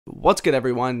What's good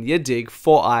everyone, yadiiiigg,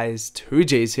 4 eyes, 2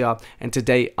 G's here, and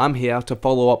today I'm here to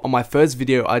follow up on my first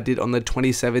video I did on the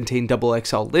 2017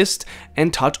 XXL list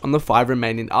and touch on the 5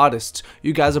 remaining artists.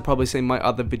 You guys have probably seen my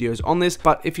other videos on this,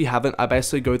 but if you haven't, I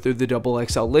basically go through the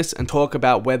XXL list and talk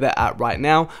about where they're at right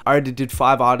now. I already did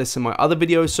 5 artists in my other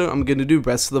videos, so I'm gonna do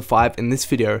rest of the 5 in this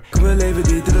video.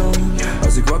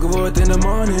 Als ik wakker word in de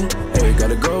morning, hey,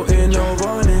 gotta go in no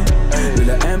warning. Wil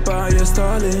de empire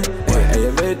stalling, hey, en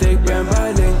je weet ik ben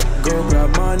biling. Go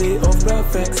grab money of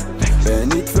perfect. Ben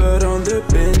niet veranderd,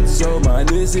 ben zomaar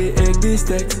nu zie ik die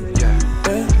stacks.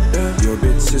 Your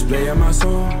bitches play my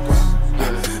songs.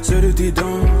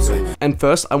 And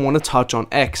first, I want to touch on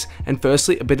X, and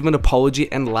firstly, a bit of an apology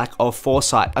and lack of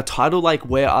foresight. A title like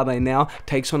Where Are They Now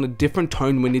takes on a different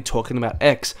tone when you're talking about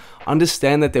X.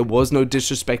 Understand that there was no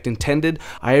disrespect intended.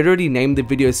 I had already named the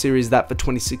video series that for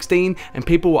 2016, and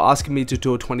people were asking me to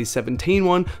do a 2017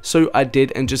 one, so I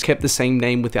did and just kept the same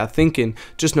name without thinking.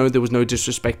 Just know there was no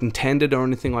disrespect intended or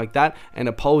anything like that, and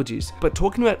apologies. But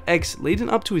talking about X, leading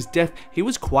up to his death, he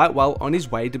was quite well on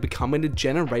his way to becoming a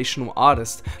generational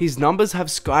artist. His numbers have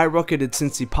skyrocketed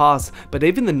since he passed, but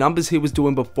even the numbers he was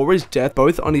doing before his death,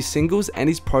 both on his singles and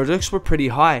his projects, were pretty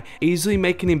high, easily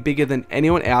making him bigger than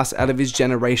anyone else out of his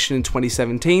generation in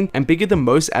 2017 and bigger than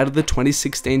most out of the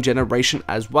 2016 generation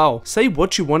as well. Say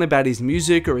what you want about his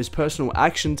music or his personal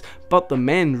actions, but the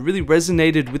man really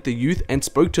resonated with the youth and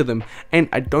spoke to them, and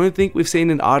I don't think we've seen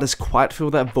an artist quite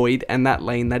fill that void and that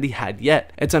lane that he had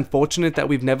yet. It's unfortunate that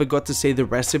we've never got to see the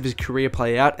rest of his career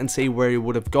play out and see where he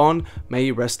would have gone. May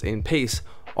he rest in peace.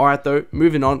 Alright though,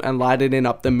 moving on and lightening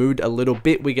up the mood a little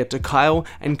bit, we get to Kyle,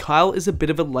 and Kyle is a bit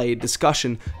of a layered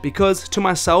discussion, because to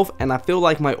myself, and I feel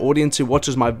like my audience who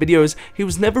watches my videos, he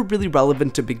was never really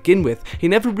relevant to begin with. He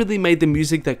never really made the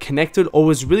music that connected or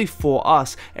was really for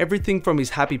us. Everything from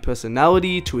his happy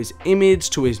personality, to his image,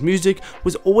 to his music,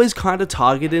 was always kinda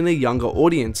targeting a younger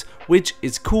audience, which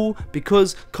is cool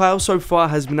because Kyle so far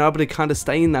has been able to kinda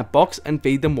stay in that box and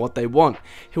feed them what they want.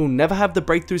 He'll never have the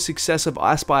breakthrough success of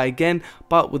I Spy again,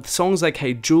 but with songs like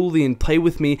Hey Julie and Play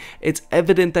With Me, it's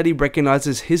evident that he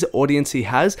recognizes his audience he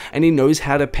has and he knows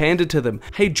how to pander to them.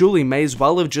 Hey Julie may as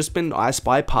well have just been I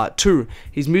Spy Part 2.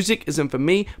 His music isn't for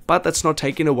me, but that's not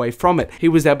taken away from it. He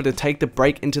was able to take the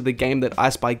break into the game that I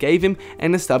Spy gave him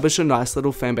and establish a nice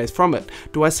little fan base from it.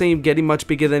 Do I see him getting much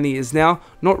bigger than he is now?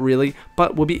 Not really,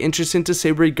 but will be interesting to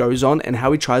see where he goes on and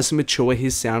how he tries to mature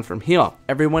his sound from here.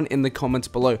 Everyone in the comments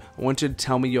below, I want you to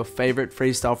tell me your favorite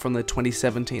freestyle from the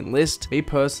 2017 list. Me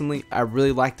personally, I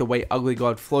really like the way Ugly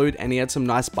God flowed and he had some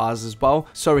nice bars as well,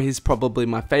 so he's probably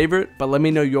my favorite, but let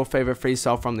me know your favorite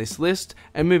freestyle from this list.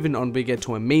 And moving on, we get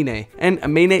to Amine, and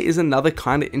Amine is another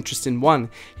kind of interesting one.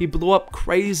 He blew up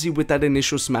crazy with that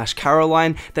initial smash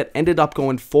Caroline that ended up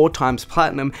going 4 times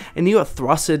platinum, and he got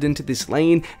thrusted into this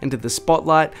lane, into the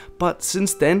spotlight, but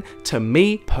since then, to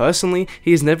me personally,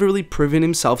 he has never really proven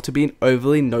himself to be an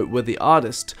overly noteworthy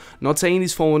artist. Not saying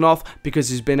he's fallen off, because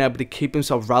he's been able to keep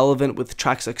himself relevant with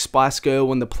tracks like Spice Girl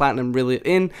when the platinum really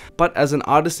in, but as an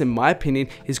artist, in my opinion,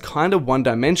 he's kind of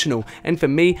one-dimensional, and for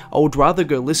me, I would rather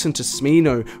go listen to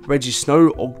Smino, Reggie Snow,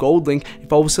 or Goldlink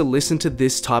if I was to listen to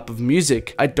this type of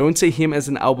music. I don't see him as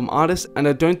an album artist, and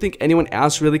I don't think anyone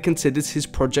else really considers his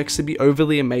projects to be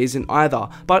overly amazing either,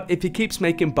 but if he keeps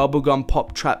making bubblegum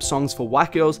pop trap songs for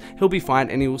white girls, he'll be fine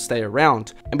and he will stay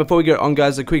around. And before we go on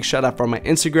guys, a quick shout out from my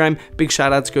Instagram. Big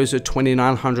shout outs goes to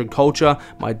 2900 Culture,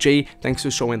 my G, thanks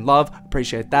for showing love,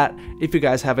 appreciate that. If you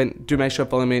guys haven't, do make sure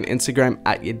to follow me on Instagram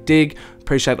at yadiiiigg.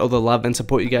 Appreciate all the love and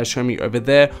support you guys show me over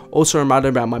there. Also a reminder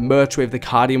about my merch. We have the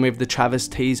cardigan, we have the Travis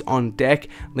tees on deck.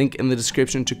 Link in the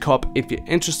description to cop if you're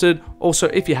interested. Also,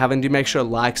 if you haven't, do make sure to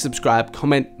like, subscribe,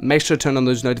 comment. Make sure to turn on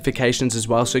those notifications as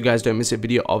well so you guys don't miss a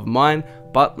video of mine.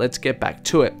 But let's get back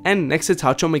to it. And next to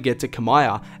touch on, we get to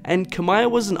Kamaya. And Kamaya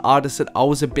was an artist that I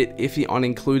was a bit iffy on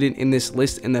including in this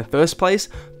list in the first place.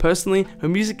 Personally, her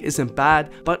music isn't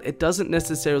bad, but it doesn't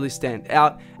necessarily stand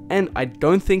out, and I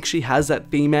don't think she has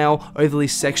that female, overly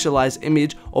sexualized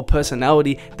image or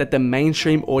personality that the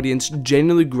mainstream audience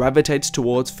generally gravitates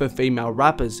towards for female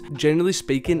rappers, generally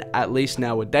speaking, at least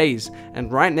nowadays.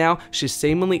 And right now, she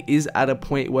seemingly is at a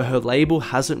point where her label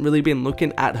hasn't really been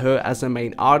looking at her as a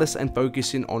main artist and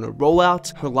focusing on a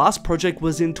rollout. Her last project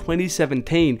was in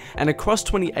 2017, and across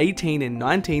 2018 and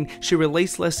 19, she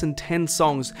released less than 10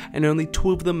 songs, and only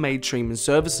 2 of them made streaming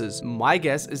services. My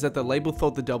guess is that the label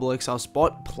thought the XXL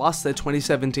spot plus their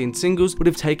 2017 singles would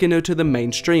have taken her to the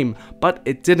mainstream, but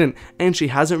it didn't, and she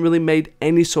hasn't really made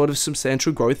any sort of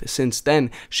substantial growth since then.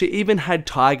 She even had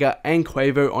Tyga and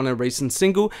Quavo on a recent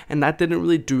single, and that didn't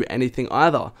really do anything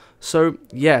either. So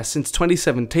yeah, since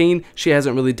 2017, she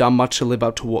hasn't really done much to live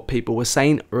up to what people were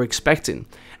saying or expecting.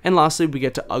 And lastly, we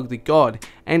get to Ugly God,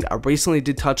 and I recently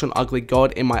did touch on Ugly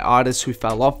God in my Artists Who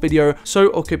Fell Off video,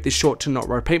 so I'll keep this short to not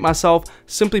repeat myself.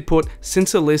 Simply put,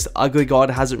 since the list, Ugly God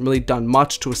hasn't really done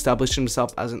much to establish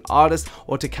himself as an artist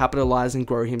or to capitalize and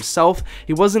grow himself.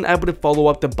 He wasn't able to follow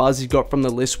up the buzz he got from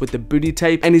the list with the booty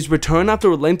tape, and his return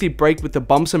after a lengthy break with the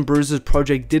Bumps and Bruises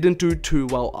project didn't do too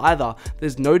well either.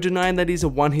 There's no denying that he's a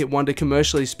one-hit wonder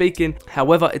commercially speaking.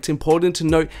 However, it's important to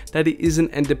note that he is an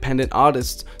independent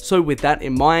artist. So with that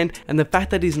in mind, and the fact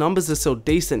that his numbers are still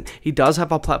decent, he does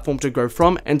have a platform to grow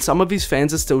from, and some of his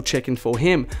fans are still checking for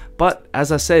him. But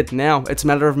as I said, now it's a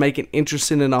matter of making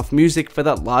interesting enough music for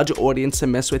that larger audience to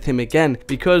mess with him again,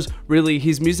 because really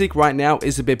his music right now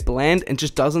is a bit bland and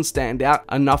just doesn't stand out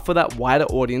enough for that wider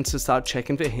audience to start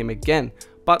checking for him again.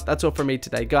 But that's all from me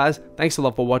today, guys. Thanks a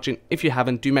lot for watching. If you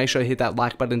haven't, do make sure to hit that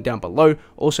like button down below.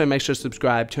 Also, make sure to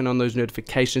subscribe, turn on those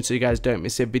notifications so you guys don't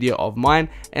miss a video of mine.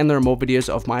 And there are more videos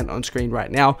of mine on screen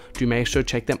right now. Do make sure to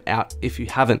check them out if you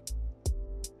haven't.